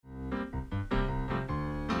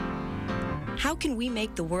How can we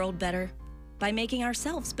make the world better? By making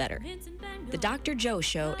ourselves better. The Dr. Joe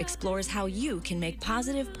Show explores how you can make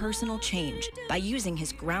positive personal change by using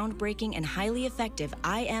his groundbreaking and highly effective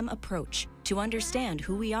I Am approach to understand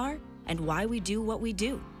who we are and why we do what we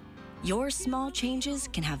do. Your small changes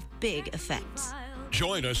can have big effects.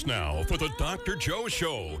 Join us now for the Dr. Joe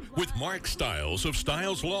Show with Mark Stiles of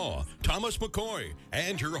Stiles Law, Thomas McCoy,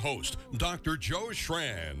 and your host, Dr. Joe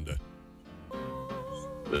Schrand.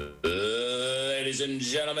 Ladies and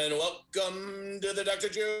gentlemen, welcome to the Dr.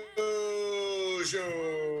 Joe Show.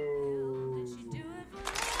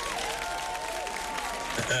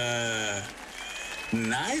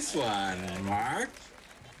 Nice one, Mark.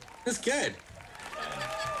 That's good.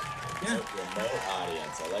 Yeah. Remote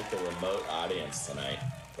audience. I like the remote audience tonight.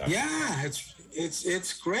 Yeah,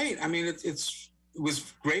 it's great. I mean, it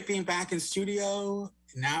was great being back in studio.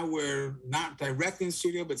 Now we're not directly in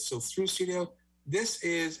studio, but still through studio. This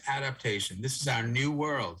is adaptation. This is our new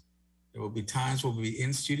world. There will be times we'll be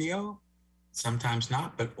in studio, sometimes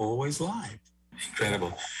not, but always live.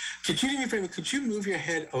 Incredible. Could you do me a favor? Could you move your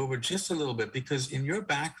head over just a little bit? Because in your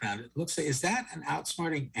background, it looks like, is that an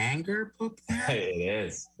outsmarting anger book there? It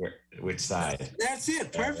is. Which side? That's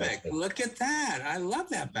it. Perfect. Look at that. I love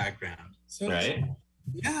that background. So, right?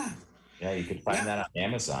 Yeah. Yeah, you could find that on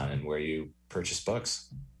Amazon and where you purchase books.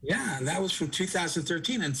 Yeah, and that was from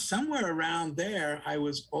 2013. And somewhere around there, I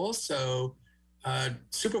was also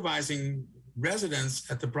supervising residents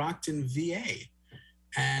at the Brockton VA.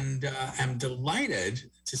 And I'm delighted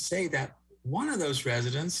to say that one of those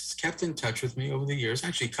residents has kept in touch with me over the years,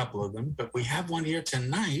 actually a couple of them, but we have one here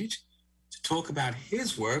tonight to talk about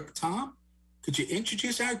his work. Tom, could you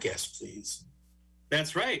introduce our guest, please?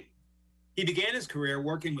 That's right. He began his career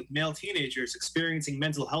working with male teenagers experiencing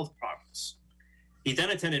mental health problems. He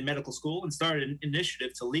then attended medical school and started an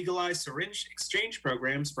initiative to legalize syringe exchange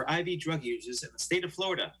programs for IV drug users in the state of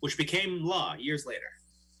Florida, which became law years later.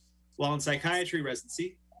 While in psychiatry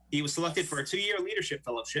residency, he was selected for a 2-year leadership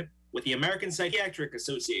fellowship with the American Psychiatric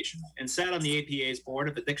Association and sat on the APA's Board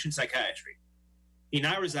of Addiction Psychiatry. He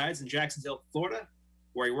now resides in Jacksonville, Florida,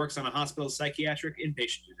 where he works on a hospital's psychiatric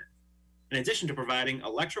inpatient unit, in addition to providing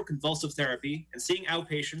electroconvulsive therapy and seeing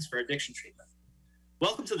outpatients for addiction treatment.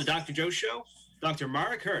 Welcome to the Dr. Joe Show, Dr.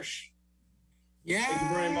 Marek Hirsh. Yeah. Thank you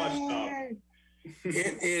very much, Tom.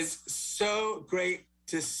 It is so great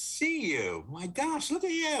to see you. My gosh, look at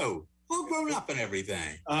you. All grown up and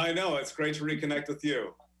everything. I know. It's great to reconnect with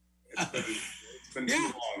you. It's been too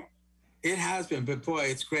long. It has been, but boy,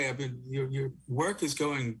 it's great. Your work is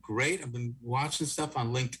going great. I've been watching stuff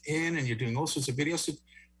on LinkedIn, and you're doing all sorts of videos. So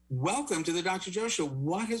welcome to the Dr. Joe Show.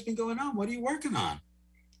 What has been going on? What are you working on?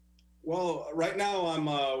 Well, right now I'm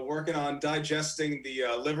working on digesting the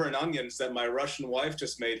liver and onions that my Russian wife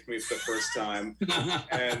just made for me for the first time.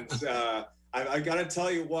 And I got to tell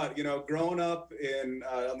you what, growing up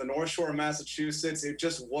on the North Shore of Massachusetts, it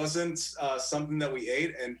just wasn't something that we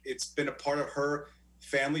ate. And it's been a part of her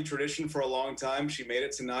family tradition for a long time. She made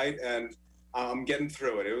it tonight, and I'm getting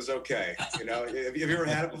through it. It was okay. Have you ever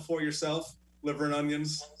had it before yourself? Liver and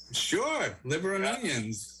onions? Sure. Liver and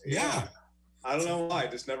onions. Yeah. I don't know why. I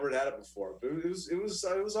just never had it before. But it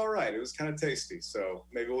was all right. It was kind of tasty. So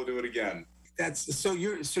maybe we'll do it again. So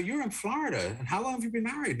you're in Florida. And how long have you been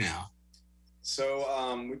married now?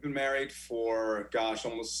 So we've been married for,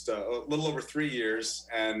 almost a little over 3 years.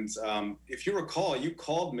 And if you recall, you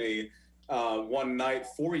called me one night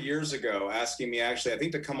 4 years ago asking me, actually, I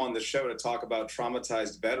think to come on the show to talk about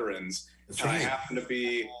traumatized veterans. That's right. I happened to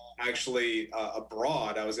be actually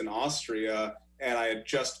abroad. I was in Austria, and I had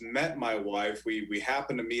just met my wife. We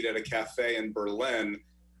happened to meet at a cafe in Berlin,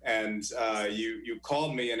 and you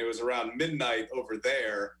called me, and it was around midnight over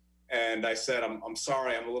there. And I said, I'm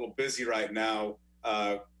sorry, I'm a little busy right now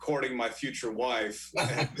courting my future wife. I'll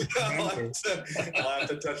have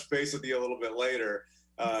to touch base with you a little bit later.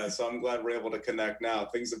 So I'm glad we're able to connect now.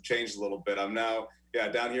 Things have changed a little bit. I'm now,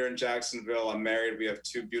 down here in Jacksonville. I'm married. We have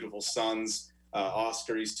 2 beautiful sons.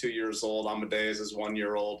 Oscar, he's 2 years old. Amadeus is 1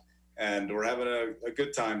 year old. And we're having a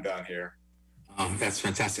good time down here. That's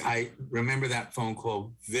fantastic. I remember that phone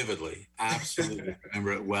call vividly. Absolutely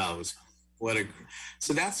remember it well.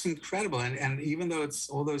 So that's incredible. And even though it's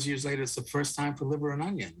all those years later, it's the first time for liver and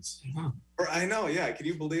onions. Huh. I know, yeah. Can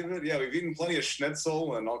you believe it? Yeah, we've eaten plenty of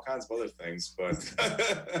schnitzel and all kinds of other things, but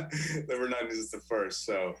liver and onions is the first.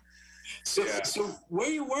 So where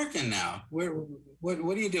are you working now? What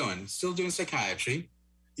are you doing? Still doing psychiatry?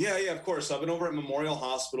 Yeah, of course. I've been over at Memorial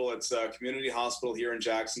Hospital. It's a community hospital here in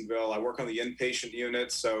Jacksonville. I work on the inpatient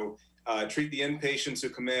unit, so treat the inpatients who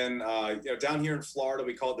come in. Down here in Florida,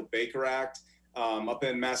 we call it the Baker Act. Up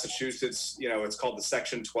in Massachusetts, it's called the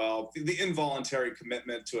Section 12, the involuntary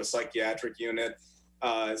commitment to a psychiatric unit.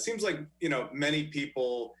 It seems like, many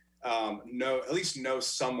people at least know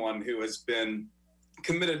someone who has been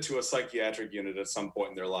committed to a psychiatric unit at some point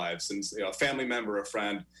in their lives, and a family member, a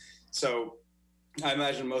friend. So I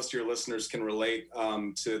imagine most of your listeners can relate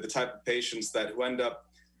to the type of patients that who end up,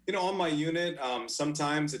 on my unit.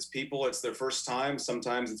 Sometimes it's their first time.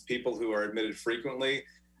 Sometimes it's people who are admitted frequently.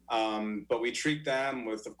 But we treat them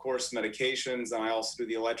with, of course, medications, and I also do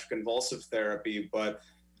the electroconvulsive therapy. But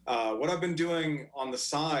what I've been doing on the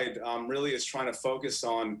side really is trying to focus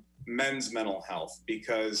on men's mental health,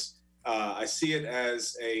 because I see it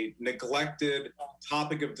as a neglected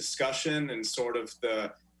topic of discussion and sort of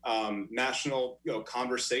the national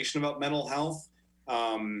conversation about mental health.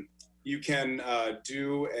 You can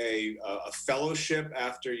do a fellowship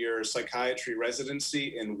after your psychiatry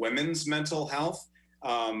residency in women's mental health,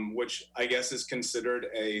 which I guess is considered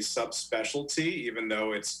a subspecialty, even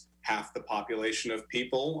though it's half the population of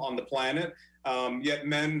people on the planet. Yet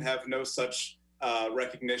men have no such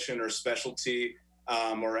recognition or specialty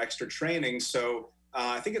or extra training. So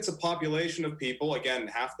I think it's a population of people, again,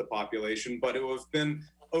 half the population, but it would have been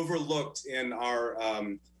overlooked in our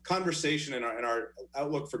conversation and our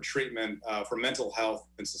outlook for treatment for mental health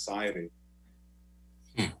in society.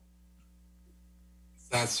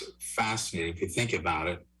 That's fascinating. If you think about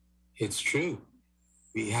it, it's true.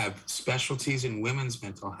 We have specialties in women's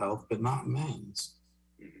mental health, but not men's.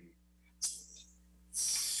 Mm-hmm.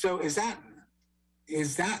 So is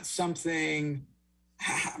that something?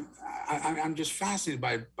 I'm just fascinated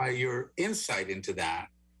by your insight into that.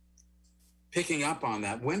 Picking up on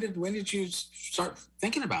that, when did you start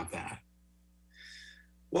thinking about that?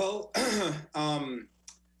 Well,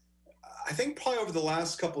 I think probably over the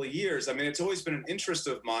last couple of years. I mean, it's always been an interest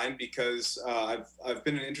of mine because I've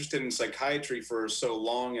been interested in psychiatry for so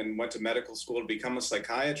long and went to medical school to become a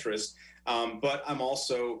psychiatrist. But I'm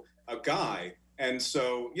also a guy, and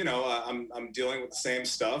so I'm dealing with the same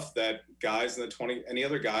stuff that guys in any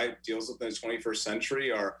other guy deals with in the 21st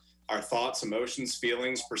century. Our thoughts, emotions,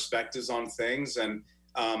 feelings, perspectives on things. And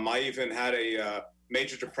I even had a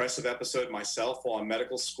major depressive episode myself while in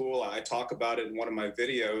medical school. I talk about it in one of my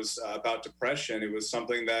videos about depression. It was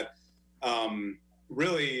something that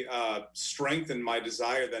really strengthened my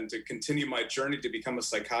desire then to continue my journey to become a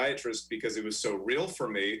psychiatrist, because it was so real for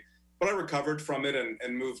me. But I recovered from it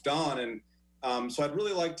and moved on. And so I'd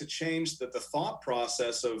really like to change the thought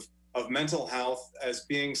process of mental health as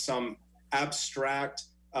being some abstract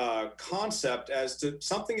concept as to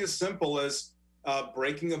something as simple as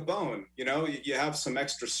breaking a bone. You have some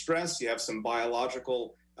extra stress, you have some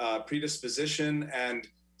biological predisposition, and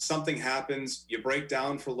something happens, you break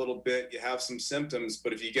down for a little bit, you have some symptoms,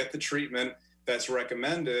 but if you get the treatment that's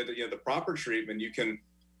recommended, the proper treatment, you can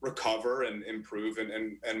recover and improve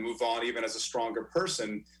and move on even as a stronger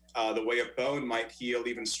person. The way a bone might heal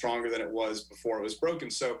even stronger than it was before it was broken.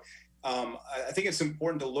 So I think it's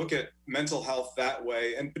important to look at mental health that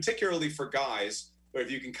way, and particularly for guys, where if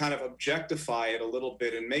you can kind of objectify it a little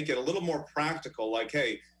bit and make it a little more practical, like,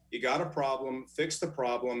 hey, you got a problem, fix the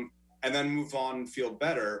problem, and then move on and feel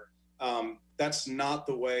better. That's not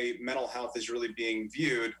the way mental health is really being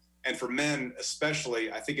viewed. And for men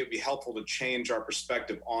especially, I think it'd be helpful to change our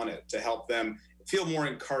perspective on it to help them feel more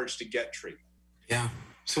encouraged to get treatment. Yeah.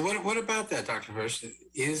 So what about that, Dr. Hirsh?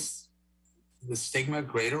 Is the stigma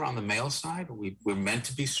greater on the male side? We're meant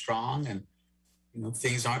to be strong, and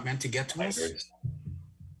things aren't meant to get to us.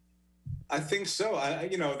 I think so.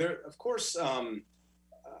 There, of course, I'm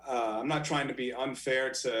not trying to be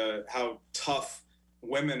unfair to how tough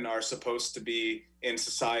women are supposed to be in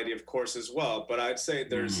society, of course, as well. But I'd say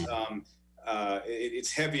there's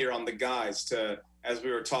it's heavier on the guys to, as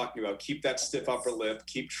we were talking about, keep that stiff upper lip,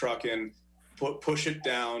 keep trucking, push it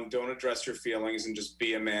down, don't address your feelings, and just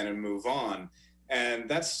be a man and move on. And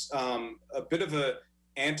that's a bit of a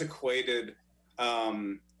antiquated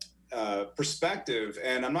perspective.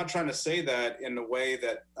 And I'm not trying to say that in a way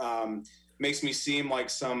that makes me seem like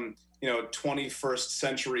some 21st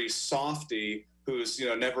century softy who's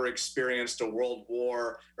never experienced a world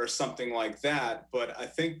war or something like that. But I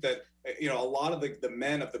think that a lot of the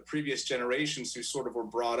men of the previous generations who sort of were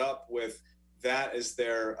brought up with that as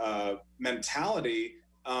their mentality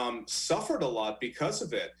suffered a lot because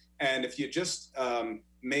of it. And if you just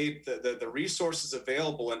made the resources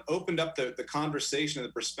available and opened up the conversation and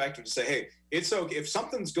the perspective to say, hey, it's okay. If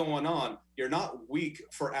something's going on, you're not weak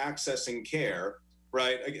for accessing care,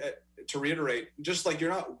 right? To reiterate, just like you're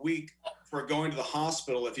not weak for going to the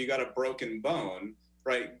hospital if you got a broken bone,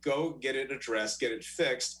 right? Go get it addressed, get it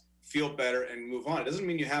fixed, feel better, and move on. It doesn't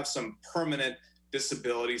mean you have some permanent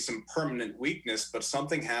disability, some permanent weakness, but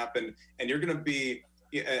something happened, and you're going to be,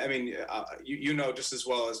 I mean, you know just as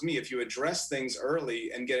well as me, if you address things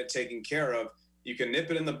early and get it taken care of, you can nip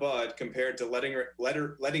it in the bud compared to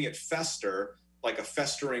letting it fester like a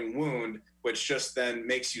festering wound, which just then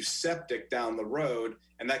makes you septic down the road,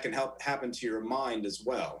 and that can help happen to your mind as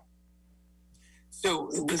well. So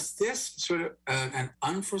was this sort of an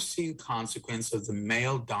unforeseen consequence of the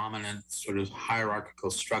male-dominant sort of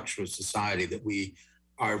hierarchical structure of society that we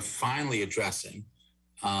are finally addressing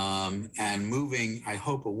and moving, I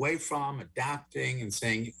hope, away from, adapting and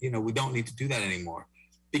saying, you know, we don't need to do that anymore?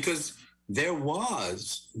 Because there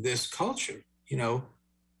was this culture, you know,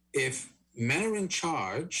 if men are in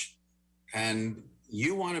charge and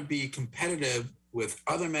you want to be competitive with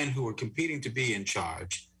other men who are competing to be in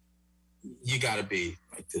charge, you got to be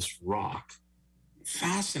like this rock.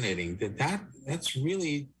 Fascinating that's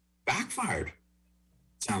really backfired,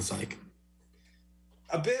 sounds like.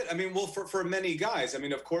 A bit. I mean, well, for many guys, I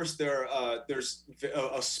mean, of course, there's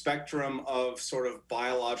a spectrum of sort of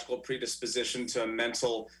biological predisposition to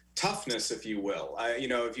mental toughness, if you will. You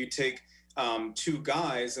know, if you take two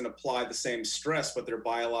guys and apply the same stress, but they're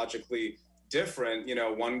biologically different, you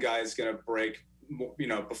know, one guy is going to break, you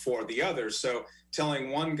know, before the other. So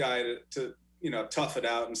telling one guy to, you know, tough it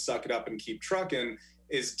out and suck it up and keep trucking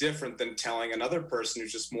is different than telling another person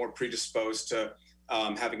who's just more predisposed to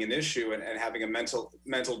having an issue and having a mental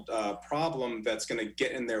problem that's going to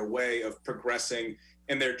get in their way of progressing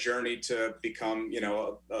in their journey to become, you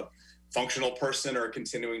know, a functional person or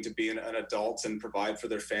continuing to be an adult and provide for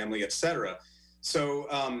their family, etc.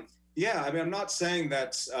 So, yeah, I mean, I'm not saying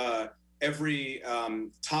that every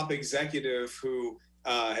top executive who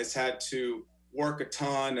has had to work a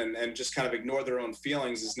ton and just kind of ignore their own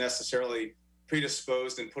feelings is necessarily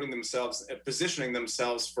predisposed and positioning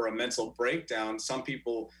themselves for a mental breakdown. Some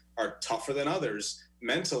people are tougher than others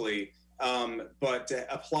mentally, but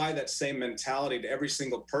to apply that same mentality to every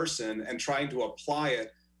single person and trying to apply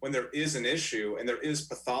it when there is an issue and there is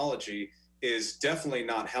pathology is definitely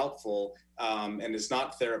not helpful, and is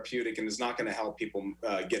not therapeutic, and is not going to help people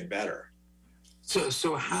get better.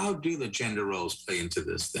 So how do the gender roles play into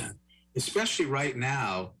this then? Especially right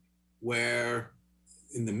now, where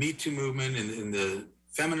in the Me Too movement, in the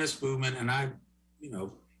feminist movement, and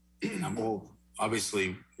I'm all,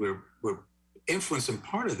 obviously we're influenced in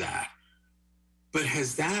part of that, but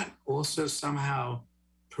has that also somehow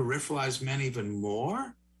peripheralized men even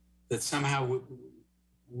more? That somehow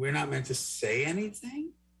we're not meant to say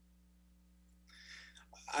anything?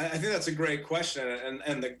 I think that's a great question,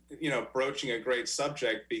 and the, you know, broaching a great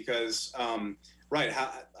subject, because right,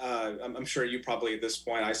 I'm sure you probably at this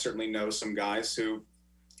point, I certainly know some guys who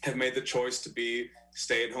have made the choice to be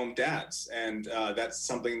stay-at-home dads, and that's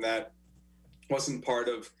something that wasn't part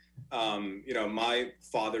of you know, my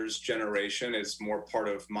father's generation. It's more part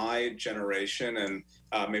of my generation, and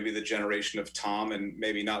maybe the generation of Tom, and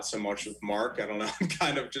maybe not so much with Mark. I don't know. I'm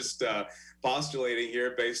kind of just postulating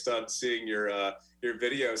here based on seeing your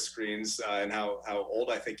video screens and how old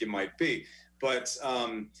I think you might be. But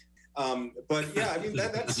yeah, I mean,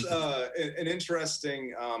 that's an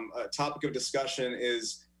interesting topic of discussion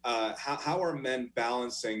is how are men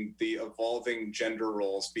balancing the evolving gender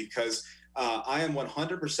roles? Because I am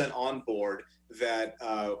 100% on board that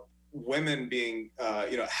women being,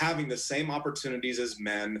 you know, having the same opportunities as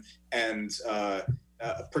men and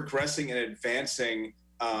progressing and advancing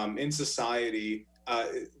in society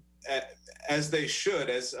as they should,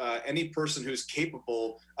 as any person who's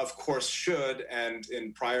capable, of course, should. And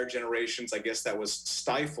in prior generations, I guess that was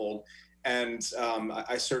stifled. And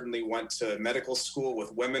I certainly went to medical school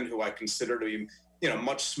with women who I consider to be, you know,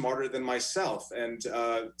 much smarter than myself. And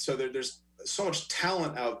so there's so much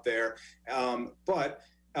talent out there. But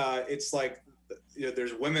it's like, you know,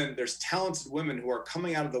 there's talented women who are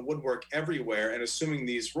coming out of the woodwork everywhere and assuming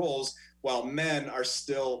these roles, while men are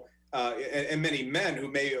still, and many men who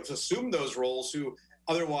may have assumed those roles who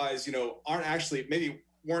otherwise, you know, aren't actually, maybe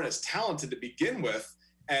weren't as talented to begin with.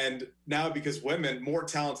 And now because more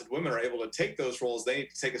talented women are able to take those roles, they need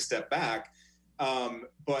to take a step back.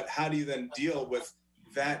 But how do you then deal with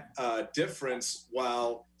that difference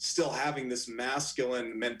while still having this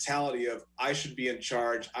masculine mentality of I should be in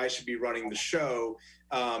charge, I should be running the show?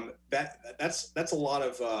 That's a lot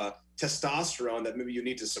of testosterone that maybe you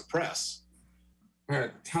need to suppress. All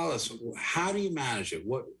right, tell us, how do you manage it?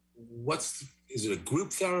 Is it a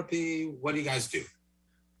group therapy? What do you guys do?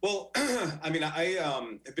 Well, I mean, I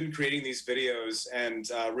have been creating these videos, and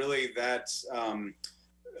really that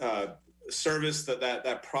service,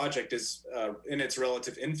 that project is in its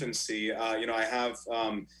relative infancy. You know, I have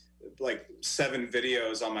like 7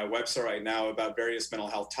 videos on my website right now about various mental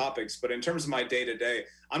health topics. But in terms of my day to day,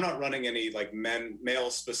 I'm not running any like male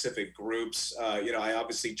specific groups. I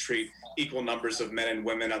obviously treat equal numbers of men and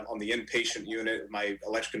women on the inpatient unit, my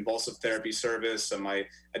electroconvulsive therapy service, and my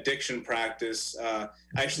addiction practice.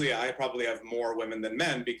 Actually, I probably have more women than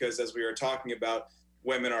men because, as we were talking about,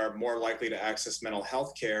 women are more likely to access mental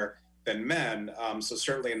health care than men. So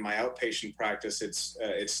certainly in my outpatient practice,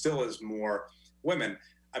 it still is more women.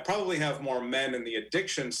 I probably have more men in the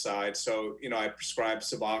addiction side. So, I prescribe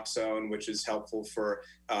Suboxone, which is helpful for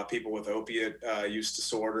people with opiate use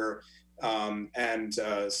disorder. And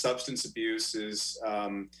substance abuse is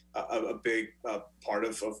a big part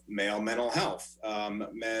of male mental health.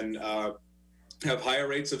 Men have higher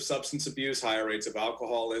rates of substance abuse, higher rates of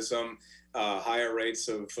alcoholism, higher rates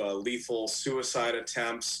of lethal suicide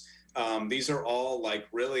attempts. These are all like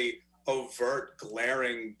really overt,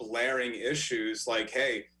 blaring issues like,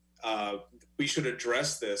 hey, we should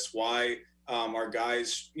address this. Why are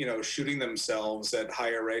guys, shooting themselves at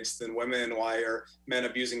higher rates than women? Why are men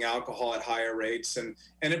abusing alcohol at higher rates? And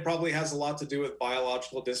it probably has a lot to do with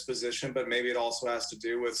biological disposition, but maybe it also has to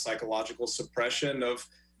do with psychological suppression of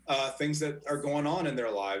things that are going on in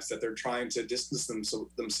their lives that they're trying to distance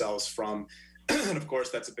themselves from. And of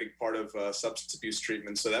course, that's a big part of substance abuse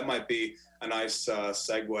treatment. So that might be a nice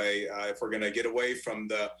segue if we're going to get away from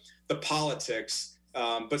the politics.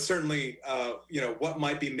 But certainly, what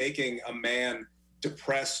might be making a man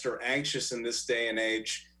depressed or anxious in this day and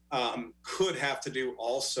age could have to do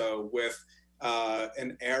also with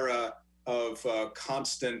an era of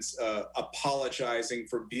constant apologizing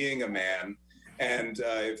for being a man. And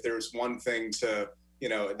if there's one thing to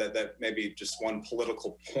that maybe just one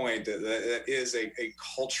political point that is a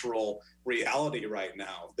cultural reality right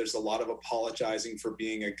now. There's a lot of apologizing for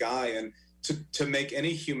being a guy, and to make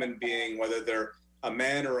any human being, whether they're a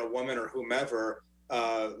man or a woman or whomever,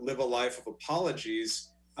 live a life of apologies.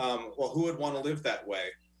 Well, who would want to live that way?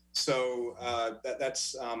 So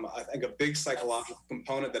that's I think a big psychological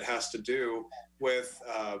component that has to do with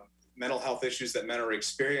mental health issues that men are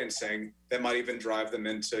experiencing that might even drive them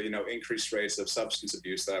into, increased rates of substance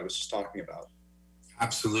abuse that I was just talking about.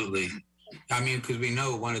 Absolutely. I mean, because we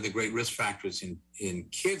know one of the great risk factors in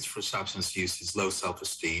kids for substance use is low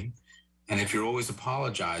self-esteem. And if you're always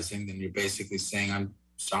apologizing, then you're basically saying, I'm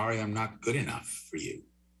sorry, I'm not good enough for you,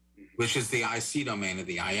 which is the I see domain of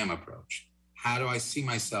the I am approach. How do I see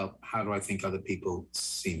myself? How do I think other people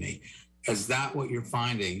see me? Is that what you're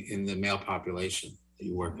finding in the male population that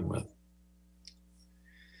you're working with?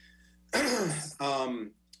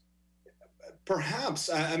 Perhaps.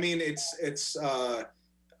 I mean, it's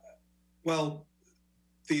well,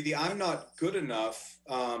 the I'm not good enough,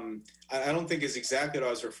 I don't think is exactly what I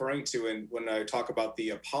was referring to. And when I talk about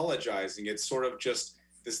the apologizing, it's sort of just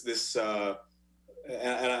this and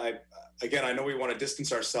I know we want to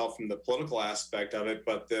distance ourselves from the political aspect of it,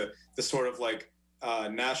 but the sort of like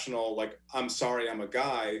national, like, I'm sorry, I'm a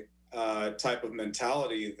guy type of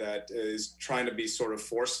mentality that is trying to be sort of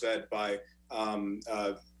force-fed by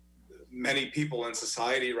many people in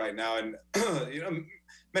society right now. And,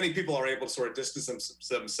 many people are able to sort of distance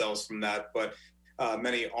themselves from that, but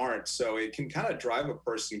many aren't. So it can kind of drive a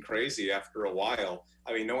person crazy after a while.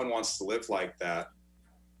 I mean, no one wants to live like that.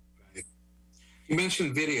 You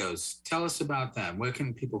mentioned videos. Tell us about that. Where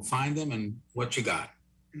can people find them and what you got?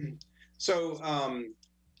 So,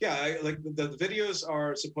 the videos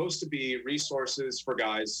are supposed to be resources for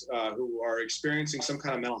guys who are experiencing some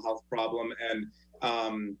kind of mental health problem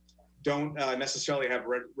and don't necessarily have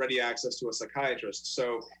ready access to a psychiatrist.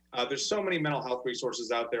 So there's so many mental health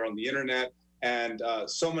resources out there on the internet, and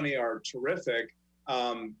so many are terrific.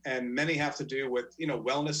 And many have to do with,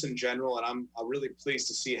 wellness in general. And I'm really pleased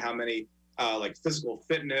to see how many like physical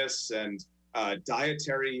fitness and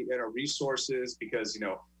dietary resources, because,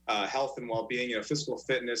 health and well-being, physical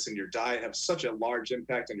fitness and your diet have such a large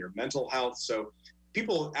impact on your mental health. So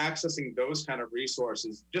people accessing those kind of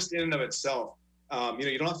resources just in and of itself,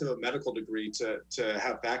 you don't have to have a medical degree to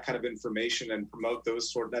have that kind of information and promote that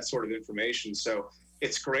sort of information. So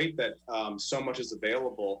it's great that so much is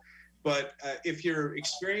available. But if you're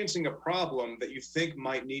experiencing a problem that you think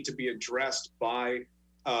might need to be addressed by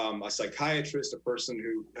a psychiatrist, a person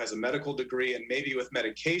who has a medical degree, and maybe with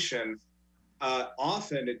medication,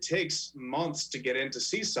 often it takes months to get in to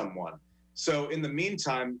see someone. So in the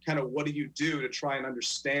meantime, kind of what do you do to try and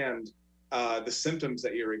understand the symptoms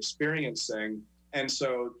that you're experiencing? And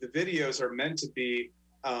so the videos are meant to be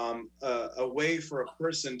a way for a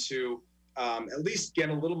person to at least get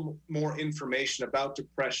a little more information about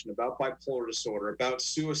depression, about bipolar disorder, about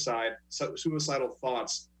suicidal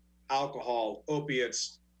thoughts, alcohol,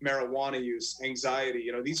 opiates, marijuana use, anxiety.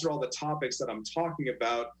 These are all the topics that I'm talking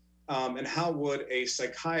about. And how would a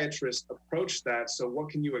psychiatrist approach that? So what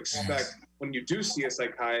can you expect when you do see a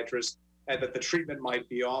psychiatrist, and that the treatment might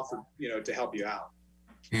be offered, to help you out?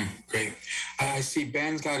 Great. I see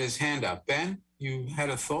Ben's got his hand up. Ben, you had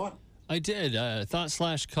a thought? I did.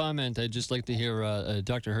 Thought/comment I'd just like to hear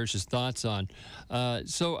Dr. Hirsch's thoughts on.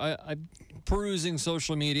 So I'm perusing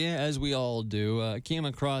social media, as we all do. Came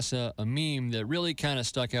across a meme that really kind of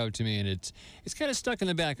stuck out to me, and it's kind of stuck in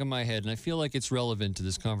the back of my head, and I feel like it's relevant to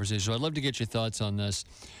this conversation. So I'd love to get your thoughts on this.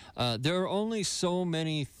 There are only so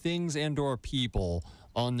many things and or people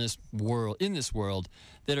in this world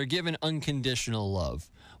that are given unconditional love.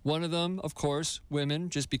 One of them, of course, women,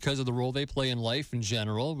 just because of the role they play in life in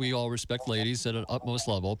general. We all respect ladies at an utmost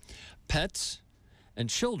level. Pets and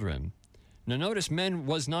children. Now, notice men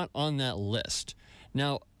was not on that list.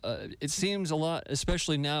 Now, it seems a lot,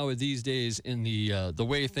 especially now these days in the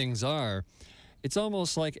way things are, it's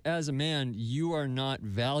almost like as a man, you are not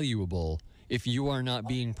valuable if you are not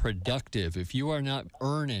being productive, if you are not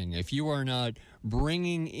earning, if you are not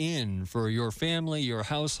bringing in for your family, your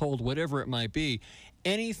household, whatever it might be.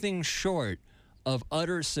 Anything short of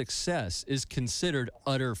utter success is considered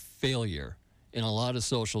utter failure in a lot of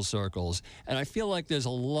social circles. And I feel like there's a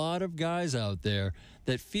lot of guys out there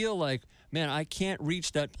that feel like, man, I can't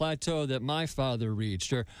reach that plateau that my father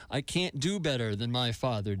reached, or I can't do better than my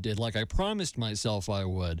father did, like I promised myself I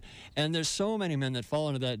would. And there's so many men that fall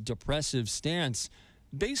into that depressive stance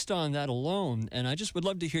based on that alone. And I just would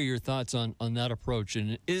love to hear your thoughts on that approach.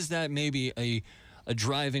 And is that maybe a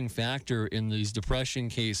driving factor in these depression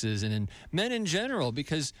cases and in men in general?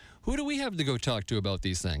 Because who do we have to go talk to about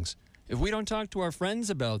these things? If we don't talk to our friends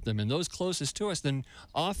about them and those closest to us, then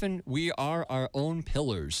often we are our own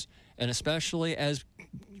pillars. And especially as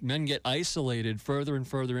men get isolated further and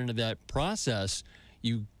further into that process,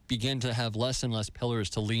 you begin to have less and less pillars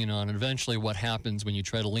to lean on. And eventually what happens when you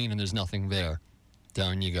try to lean and there's nothing there?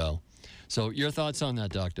 Down you go. So your thoughts on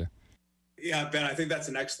that, Doctor? Yeah, Ben, I think that's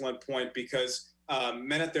an excellent point, because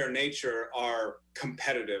men at their nature are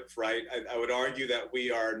competitive, right? I would argue that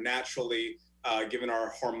we are naturally, given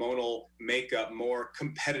our hormonal makeup, more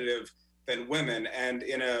competitive than women. And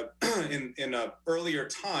in a earlier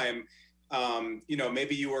time,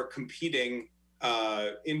 maybe you were competing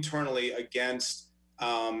internally against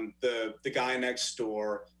the guy next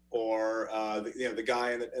door, or the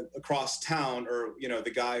guy across town, or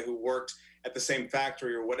the guy who worked at the same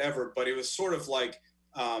factory or whatever. But it was sort of like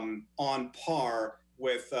on par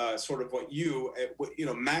with sort of what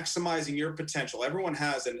maximizing your potential. Everyone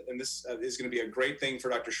has, and this is going to be a great thing for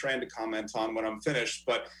Dr. Schran to comment on when I'm finished,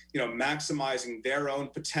 but maximizing their own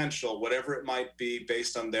potential, whatever it might be,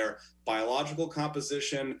 based on their biological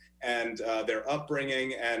composition and their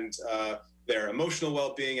upbringing and their emotional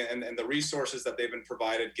well-being and the resources that they've been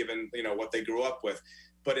provided, given what they grew up with.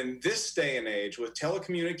 But in this day and age with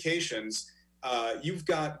telecommunications, you've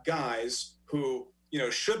got guys who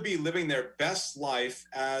should be living their best life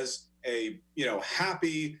as a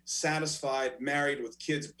happy, satisfied, married with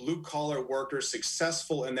kids, blue-collar workers,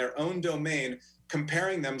 successful in their own domain,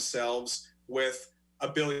 comparing themselves with a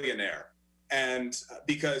billionaire. And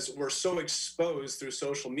because we're so exposed through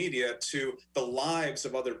social media to the lives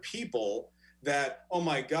of other people that, oh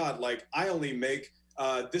my God, like I only make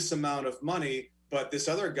this amount of money, but this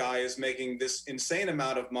other guy is making this insane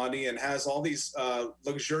amount of money and has all these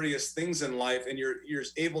luxurious things in life. And you're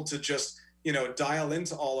able to just, dial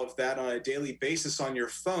into all of that on a daily basis on your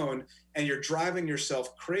phone. And you're driving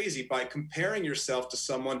yourself crazy by comparing yourself to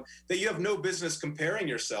someone that you have no business comparing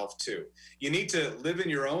yourself to. You need to live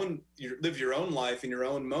your own life in your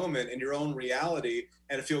own moment, in your own reality,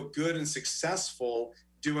 and feel good and successful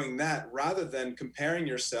doing that, rather than comparing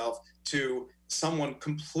yourself to someone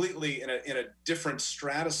completely in a different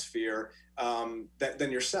stratosphere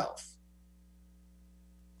than yourself.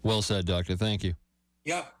 Well said, Doctor. Thank you.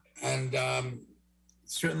 Yep. And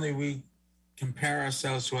certainly we compare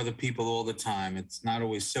ourselves to other people all the time. It's not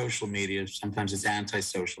always social media. Sometimes it's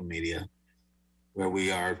anti-social media, where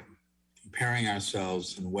we are comparing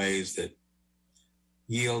ourselves in ways that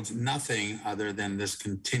yield nothing other than this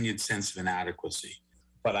continued sense of inadequacy.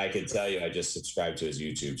 But I can tell you, I just subscribed to his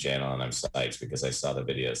YouTube channel, and I'm psyched because I saw the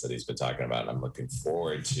videos that he's been talking about, and I'm looking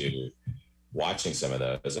forward to watching some of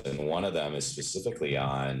those. And one of them is specifically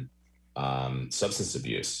on substance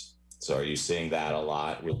abuse. So are you seeing that a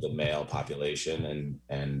lot with the male population?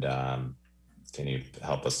 And can you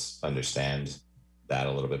help us understand that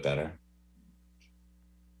a little bit better?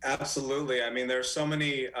 Absolutely. I mean, there's so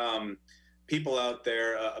many people out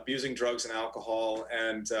there abusing drugs and alcohol.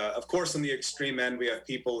 And of course, on the extreme end, we have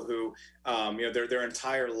people who, their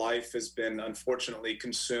entire life has been unfortunately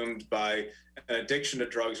consumed by an addiction to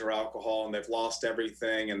drugs or alcohol, and they've lost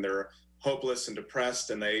everything, and they're hopeless and depressed,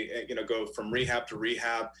 and they, go from rehab to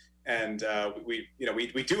rehab. And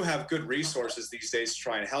we do have good resources these days to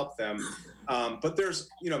try and help them. But there's,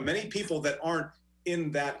 many people that aren't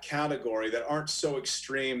in that category, that aren't so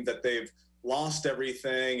extreme that they've lost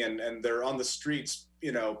everything and they're on the streets,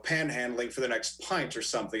 panhandling for the next pint or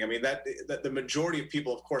something. I mean, that the majority of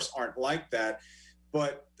people, of course, aren't like that,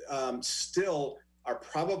 but still are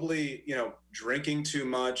probably, drinking too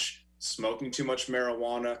much, smoking too much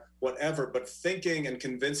marijuana, whatever, but thinking and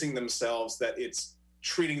convincing themselves that it's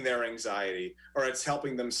treating their anxiety or it's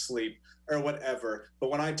helping them sleep or whatever. But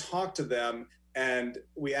when I talk to them, and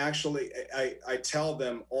I tell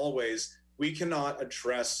them always, we cannot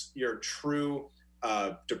address your true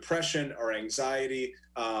depression or anxiety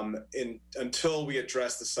until we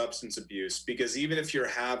address the substance abuse. Because even if you're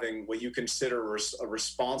having what you consider a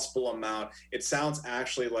responsible amount, it sounds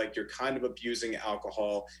actually like you're kind of abusing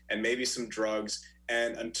alcohol and maybe some drugs.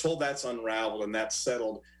 And until that's unraveled and that's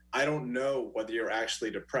settled, I don't know whether you're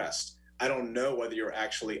actually depressed. I don't know whether you're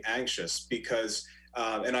actually anxious, because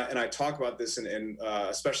and I talk about this in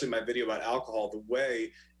especially my video about alcohol, the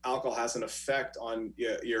way alcohol has an effect on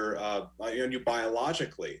you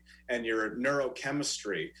biologically and your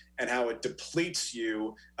neurochemistry, and how it depletes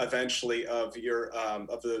you eventually of your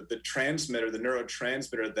of the transmitter, the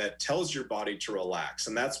neurotransmitter that tells your body to relax.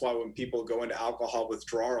 And that's why when people go into alcohol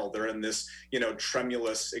withdrawal, they're in this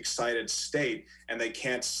tremulous, excited state, and they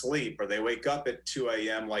can't sleep, or they wake up at 2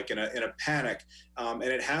 a.m. like in a panic. And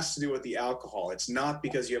it has to do with the alcohol. It's not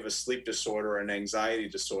because you have a sleep disorder or an anxiety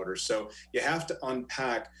disorder. So you have to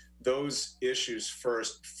unpack those issues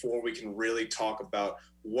first before we can really talk about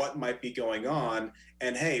what might be going on.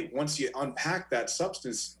 And hey, once you unpack that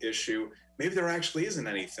substance issue, maybe there actually isn't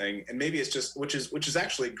anything, and maybe it's just, which is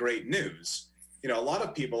actually great news. A lot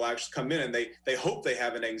of people actually come in and they hope they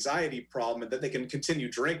have an anxiety problem and that they can continue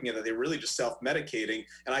drinking, and that they're really just self-medicating,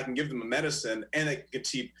 and I can give them a medicine and they can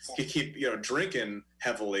keep drinking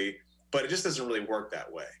heavily, but it just doesn't really work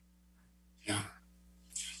that way. Yeah.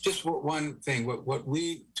 Just one thing, what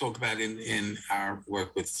we talk about in our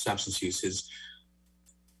work with substance use is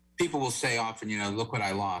people will say often, look what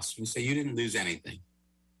I lost. We say, you didn't lose anything.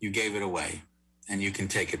 You gave it away, and you can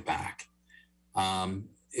take it back.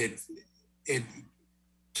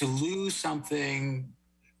 To lose something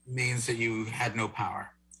means that you had no power.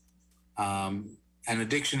 And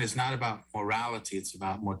addiction is not about morality, it's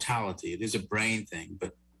about mortality. It is a brain thing,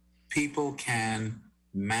 but people can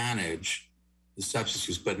manage the substance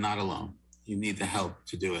use, but not alone. You need the help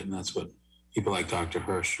to do it, and that's what people like Dr.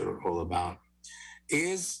 Hirsh are all about.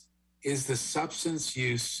 Is the substance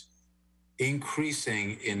use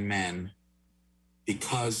increasing in men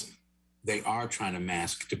because they are trying to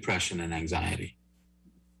mask depression and anxiety?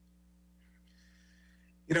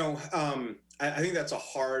 I think that's a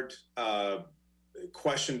hard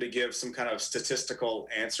question to give some kind of statistical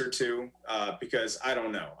answer to, because I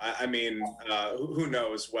don't know. I mean, who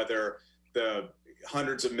knows whether the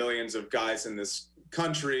hundreds of millions of guys in this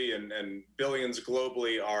country and billions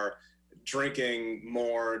globally are drinking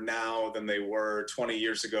more now than they were 20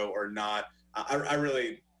 years ago or not. I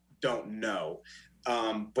really don't know.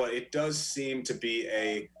 But it does seem to be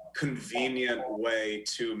a convenient way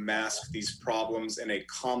to mask these problems, and a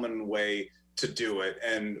common way to do it,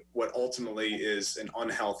 and what ultimately is an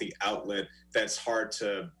unhealthy outlet that's hard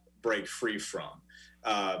to break free from.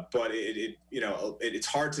 But it's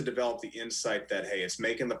hard to develop the insight that, hey, it's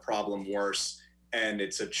making the problem worse, and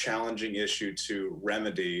it's a challenging issue to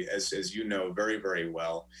remedy, as you know very, very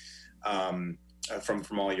well,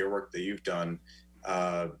 from all your work that you've done.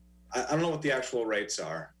 I don't know what the actual rates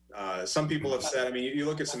are. Some people have said, I mean, you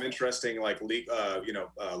look at some interesting,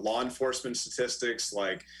 law enforcement statistics,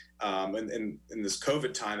 like in this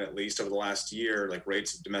COVID time, at least over the last year, like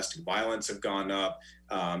rates of domestic violence have gone up.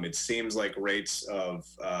 It seems like rates of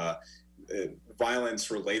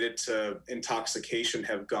violence related to intoxication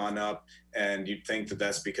have gone up. And you'd think that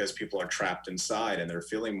that's because people are trapped inside and they're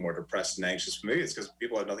feeling more depressed and anxious. Maybe it's because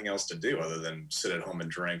people have nothing else to do other than sit at home and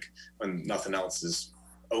drink when nothing else is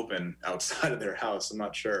open outside of their house. I'm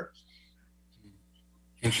not sure.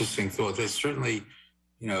 Interesting thought. There's certainly,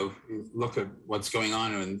 look at what's going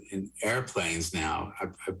on in airplanes now.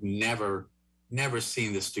 I've never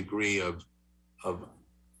seen this degree of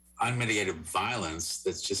unmitigated violence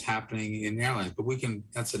that's just happening in airlines. But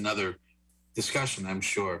that's another discussion, I'm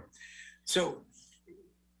sure. So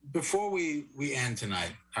before we end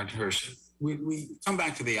tonight, Dr. Hirsh, we come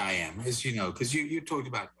back to the I am, as you know, because you talked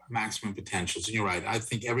about maximum potentials, and you're right. I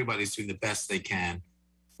think everybody's doing the best they can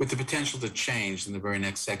with the potential to change in the very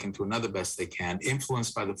next second to another best they can,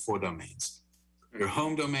 influenced by the 4 domains. Your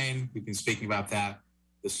home domain, we've been speaking about that.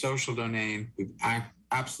 The social domain, we've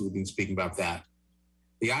absolutely been speaking about that.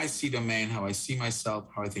 The I see domain, how I see myself,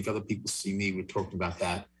 how I think other people see me, we're talking about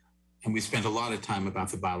that. And we spent a lot of time about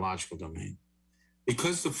the biological domain.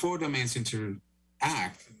 Because the 4 domains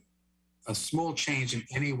interact, a small change in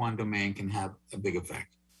any one domain can have a big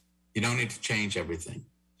effect. You don't need to change everything.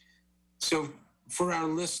 So for our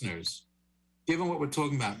listeners, given what we're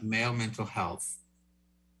talking about, male mental health,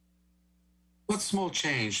 what small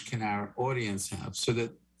change can our audience have so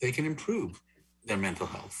that they can improve their mental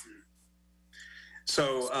health?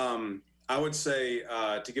 So I would say,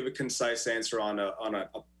 to give a concise answer on a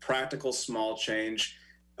practical small change,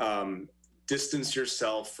 distance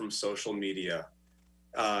yourself from social media.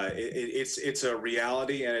 It's a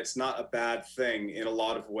reality, and it's not a bad thing in a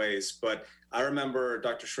lot of ways. But I remember,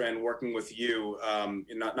 Dr. Schran, working with you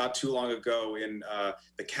not too long ago in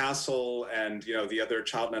the Castle and the other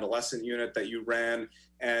child and adolescent unit that you ran,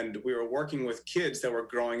 and we were working with kids that were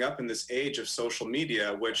growing up in this age of social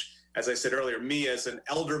media, which, as I said earlier, me as an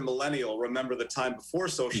elder millennial remember the time before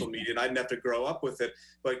social media, and I didn't have to grow up with it.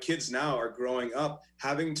 But kids now are growing up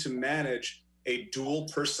having to manage a dual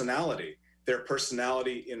personality. Their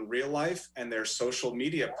personality in real life and their social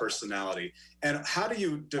media personality. And how do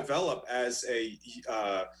you develop as a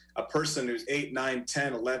person who's 8, 9,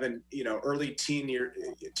 10, 11, early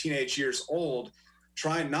teenage years old,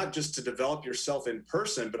 trying not just to develop yourself in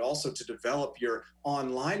person, but also to develop your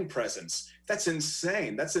online presence? That's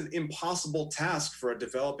insane. That's an impossible task for a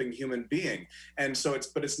developing human being. And so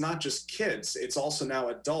it's not just kids. It's also now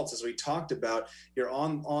adults, as we talked about. You're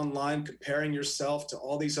online comparing yourself to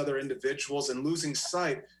all these other individuals and losing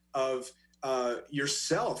sight of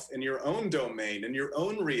yourself and your own domain and your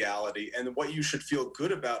own reality and what you should feel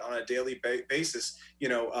good about on a daily basis,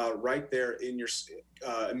 right there in your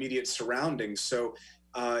immediate surroundings. So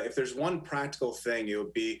if there's one practical thing, it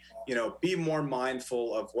would be, be more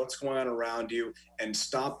mindful of what's going on around you and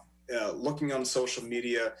stop looking on social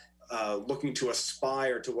media, looking to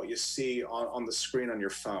aspire to what you see on the screen on your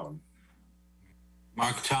phone.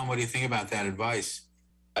 Mark, Tom, what do you think about that advice?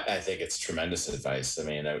 I think it's tremendous advice. I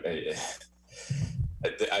mean,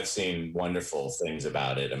 I've seen wonderful things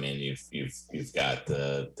about it. I mean, you've got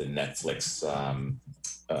the Netflix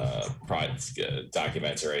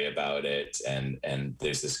documentary about it, and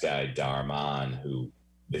there's this guy Darman who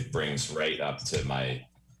it brings right up to my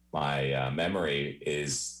memory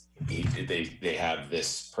is they have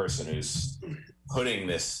this person who's putting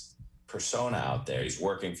this persona out there. He's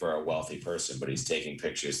working for a wealthy person, but he's taking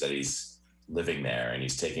pictures that he's living there, and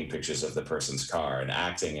he's taking pictures of the person's car and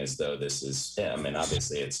acting as though this is him. And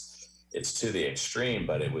obviously it's to the extreme,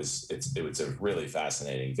 but it was a really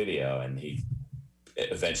fascinating video, and he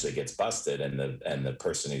eventually gets busted, and the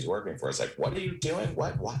person he's working for is like, "What are you doing?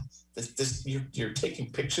 What this you're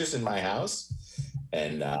taking pictures in my house?"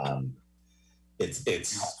 And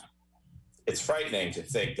it's frightening to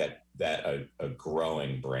think that a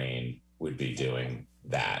growing brain would be doing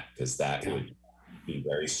that, because that would be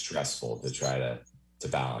very stressful to try to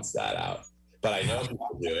balance that out. But I know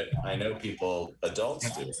people do it. I know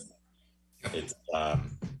adults do it. It's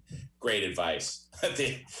great advice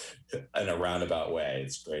in a roundabout way.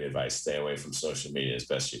 It's great advice. Stay away from social media as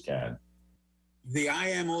best you can. The I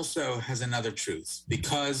am also has another truth.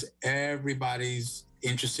 Because everybody's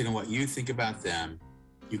interested in what you think about them,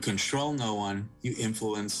 you control no one, you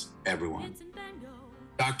influence everyone.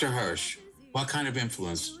 Dr. Hirsh, what kind of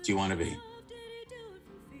influence do you want to be?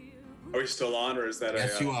 Are we still on, or is that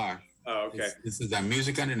yes, you are. Oh, okay. This is our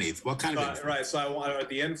music underneath. What kind of influence? Right. So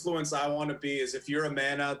the influence I want to be is, if you're a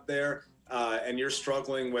man out there and you're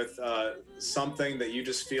struggling with something that you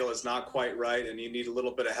just feel is not quite right and you need a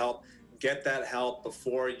little bit of help, get that help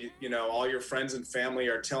before all your friends and family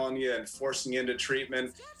are telling you and forcing you into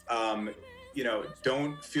treatment.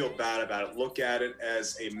 Don't feel bad about it. Look at it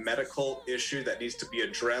as a medical issue that needs to be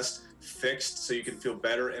addressed, fixed, so you can feel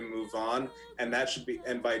better and move on. And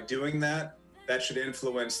by doing that, that should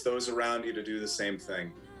influence those around you to do the same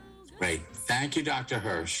thing. Great. Thank you, Dr.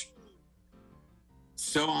 Hirsh.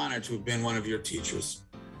 So honored to have been one of your teachers.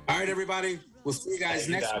 All right, everybody. We'll see you guys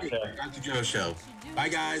next week on Dr. Joe Show. Bye,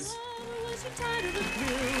 guys.